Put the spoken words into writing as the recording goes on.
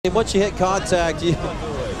Once you hit contact,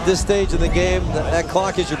 this stage of the game, that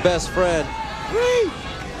clock is your best friend.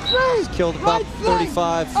 He's killed about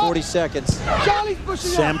 35, 40 seconds.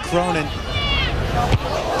 Sam Cronin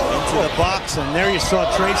into the box, and there you saw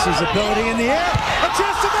Tracy's ability in the air. A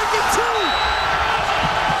chance to make it two!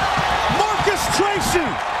 Marcus Tracy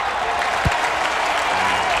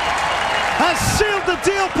has sealed the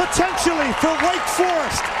deal potentially for Wake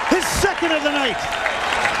Forest, his second of the night.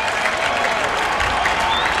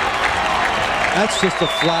 That's just a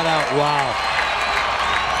flat-out wow.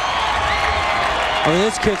 I mean,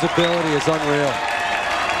 this kid's ability is unreal.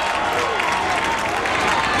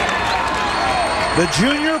 The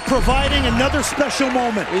junior providing another special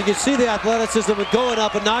moment. You can see the athleticism of going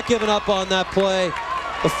up and not giving up on that play.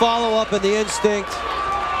 The follow-up and the instinct.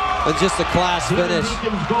 And just a class finish.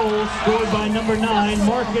 Goal scored by number 9,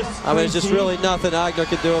 Marcus. I mean, there's just really nothing Agner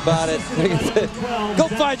can do about it. Go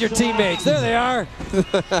find your teammates. There they are.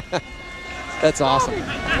 That's awesome.